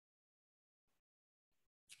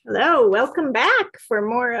Hello, welcome back for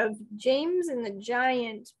more of James and the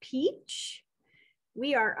Giant Peach.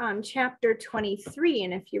 We are on chapter 23,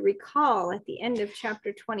 and if you recall, at the end of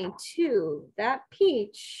chapter 22, that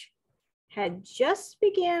peach had just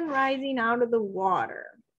began rising out of the water.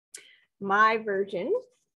 My version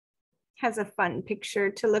has a fun picture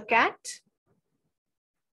to look at,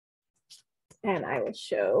 and I will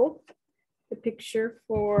show the picture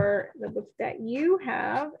for the book that you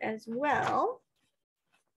have as well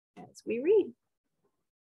as we read.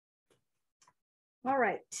 All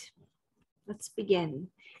right, let's begin.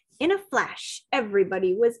 In a flash,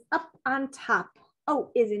 everybody was up on top.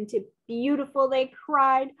 Oh, isn't it beautiful, they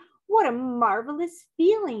cried. What a marvelous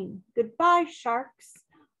feeling. Goodbye, sharks.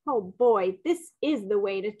 Oh boy, this is the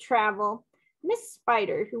way to travel. Miss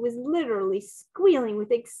Spider, who was literally squealing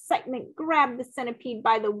with excitement, grabbed the centipede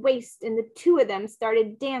by the waist, and the two of them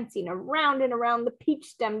started dancing around and around the peach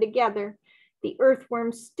stem together. The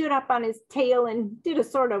earthworm stood up on his tail and did a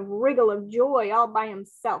sort of wriggle of joy all by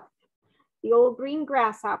himself. The old green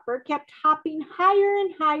grasshopper kept hopping higher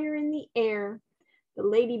and higher in the air. The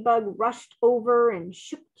ladybug rushed over and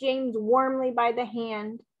shook James warmly by the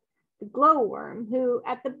hand. The glowworm, who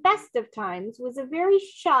at the best of times was a very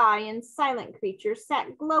shy and silent creature,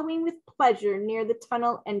 sat glowing with pleasure near the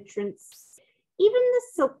tunnel entrance. Even the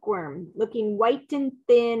silkworm, looking white and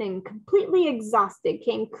thin and completely exhausted,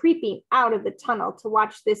 came creeping out of the tunnel to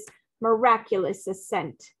watch this miraculous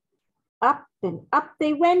ascent. Up and up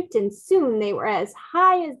they went, and soon they were as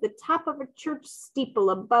high as the top of a church steeple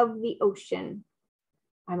above the ocean.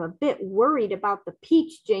 I'm a bit worried about the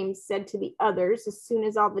peach, James said to the others as soon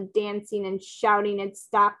as all the dancing and shouting had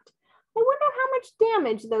stopped. I wonder how much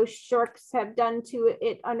damage those sharks have done to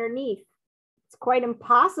it underneath. It's quite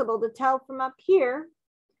impossible to tell from up here.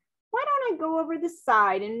 Why don't I go over the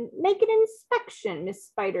side and make an inspection, Miss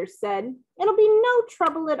Spider said. It'll be no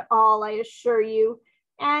trouble at all, I assure you.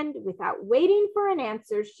 And without waiting for an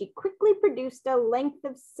answer, she quickly produced a length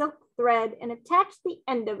of silk thread and attached the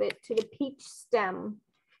end of it to the peach stem.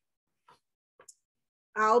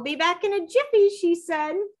 I'll be back in a jiffy, she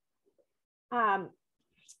said. And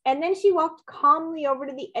then she walked calmly over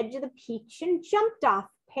to the edge of the peach and jumped off,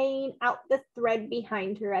 paying out the thread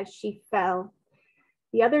behind her as she fell.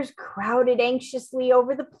 The others crowded anxiously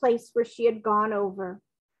over the place where she had gone over.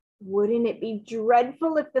 Wouldn't it be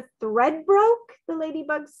dreadful if the thread broke? The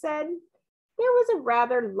ladybug said. There was a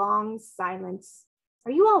rather long silence.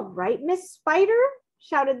 Are you all right, Miss Spider?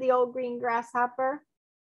 Shouted the old green grasshopper.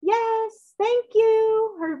 Yes, thank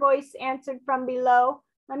you, her voice answered from below.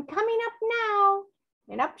 I'm coming up now.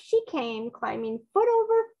 And up she came, climbing foot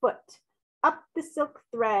over foot up the silk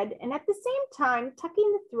thread, and at the same time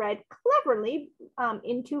tucking the thread cleverly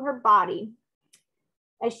into her body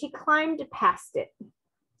as she climbed past it.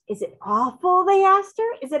 Is it awful? They asked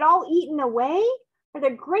her. Is it all eaten away? Are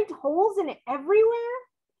there great holes in it everywhere?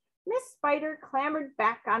 Miss Spider clambered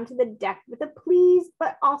back onto the deck with a pleased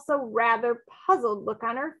but also rather puzzled look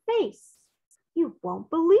on her face. You won't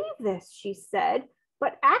believe this, she said,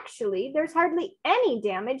 but actually there's hardly any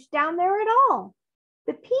damage down there at all.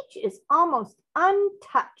 The peach is almost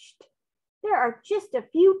untouched. There are just a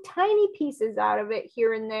few tiny pieces out of it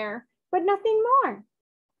here and there, but nothing more.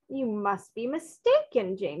 You must be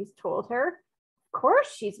mistaken, James told her. Of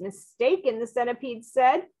course she's mistaken, the centipede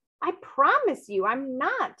said. I promise you I'm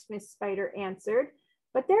not, Miss Spider answered,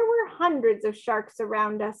 but there were hundreds of sharks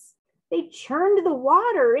around us. They churned the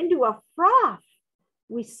water into a froth.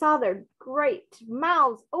 We saw their great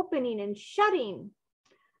mouths opening and shutting.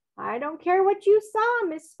 I don't care what you saw,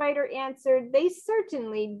 Miss Spider answered. They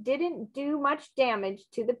certainly didn't do much damage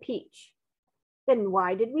to the peach. Then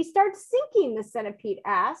why did we start sinking? The centipede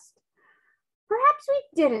asked. Perhaps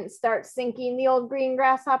we didn't start sinking, the old green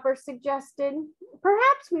grasshopper suggested.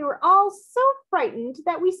 Perhaps we were all so frightened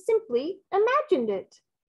that we simply imagined it.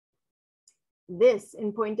 This,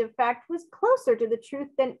 in point of fact, was closer to the truth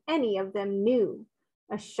than any of them knew.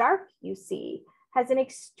 A shark, you see, has an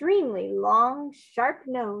extremely long, sharp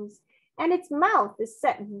nose, and its mouth is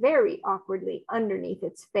set very awkwardly underneath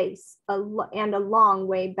its face and a long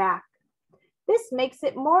way back. This makes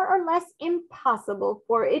it more or less impossible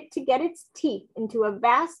for it to get its teeth into a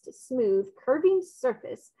vast, smooth, curving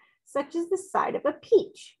surface, such as the side of a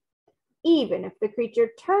peach. Even if the creature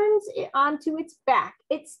turns it onto its back,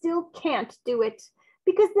 it still can't do it,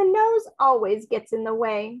 because the nose always gets in the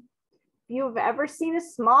way. If you have ever seen a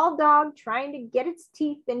small dog trying to get its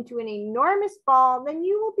teeth into an enormous ball, then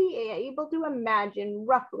you will be able to imagine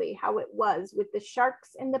roughly how it was with the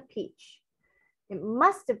sharks and the peach. It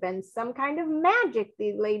must have been some kind of magic,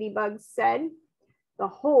 the ladybug said. The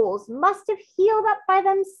holes must have healed up by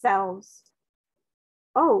themselves.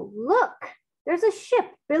 Oh, look, there's a ship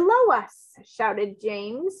below us, shouted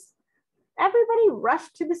James. Everybody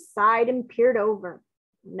rushed to the side and peered over.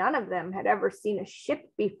 None of them had ever seen a ship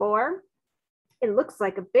before. It looks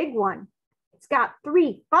like a big one. It's got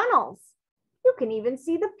 3 funnels. You can even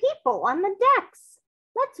see the people on the decks.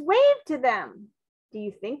 Let's wave to them. Do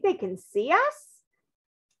you think they can see us?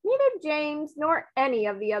 Neither James nor any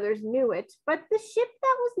of the others knew it, but the ship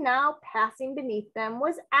that was now passing beneath them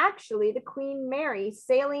was actually the Queen Mary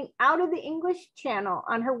sailing out of the English Channel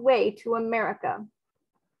on her way to America.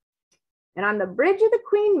 And on the bridge of the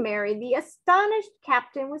Queen Mary, the astonished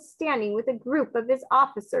captain was standing with a group of his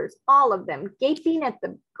officers, all of them gaping at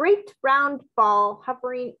the great round ball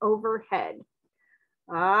hovering overhead.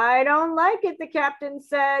 I don't like it, the captain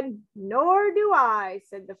said. Nor do I,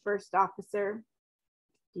 said the first officer.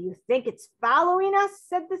 Do you think it's following us,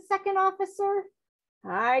 said the second officer.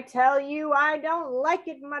 I tell you, I don't like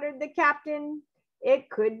it, muttered the captain. It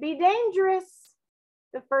could be dangerous,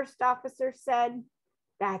 the first officer said.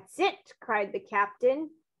 That's it, cried the captain.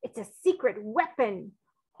 It's a secret weapon.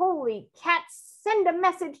 Holy cats, send a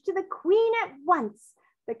message to the Queen at once.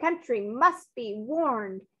 The country must be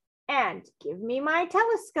warned. And give me my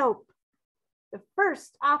telescope. The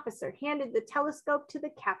first officer handed the telescope to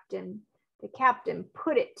the captain. The captain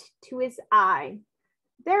put it to his eye.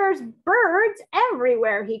 There's birds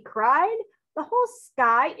everywhere, he cried. The whole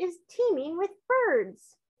sky is teeming with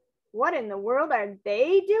birds. What in the world are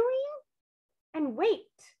they doing? And wait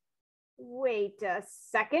a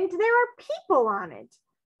second, there are people on it.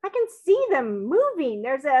 I can see them moving.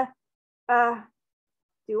 There's do I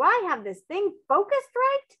have this thing focused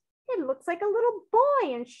right? It looks like a little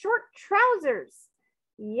boy in short trousers.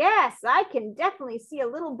 Yes, I can definitely see a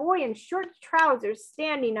little boy in short trousers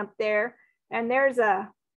standing up there. And there's a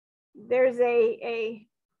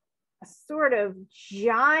sort of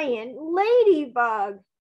giant ladybug.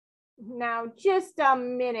 Now, just a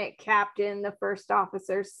minute, Captain, the first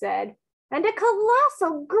officer said, and a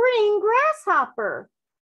colossal green grasshopper.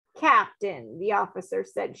 Captain, the officer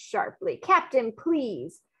said sharply, Captain,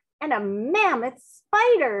 please, and a mammoth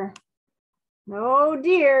spider. Oh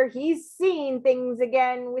dear, he's seeing things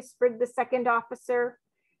again, whispered the second officer.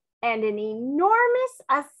 And an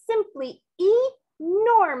simply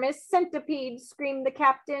enormous centipede, screamed the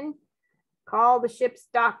captain. Call the ship's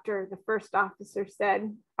doctor, the first officer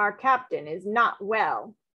said. Our captain is not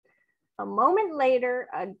well. A moment later,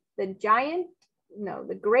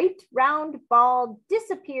 the great round ball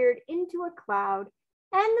disappeared into a cloud,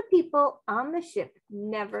 and the people on the ship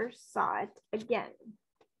never saw it again.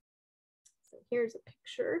 So here's a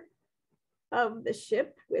picture of the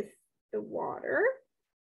ship with the water.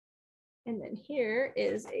 And then here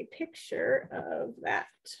is a picture of that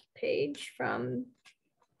page from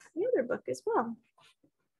the other book as well.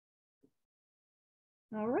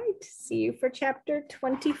 All right, see you for chapter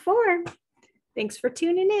 24. Thanks for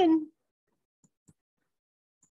tuning in.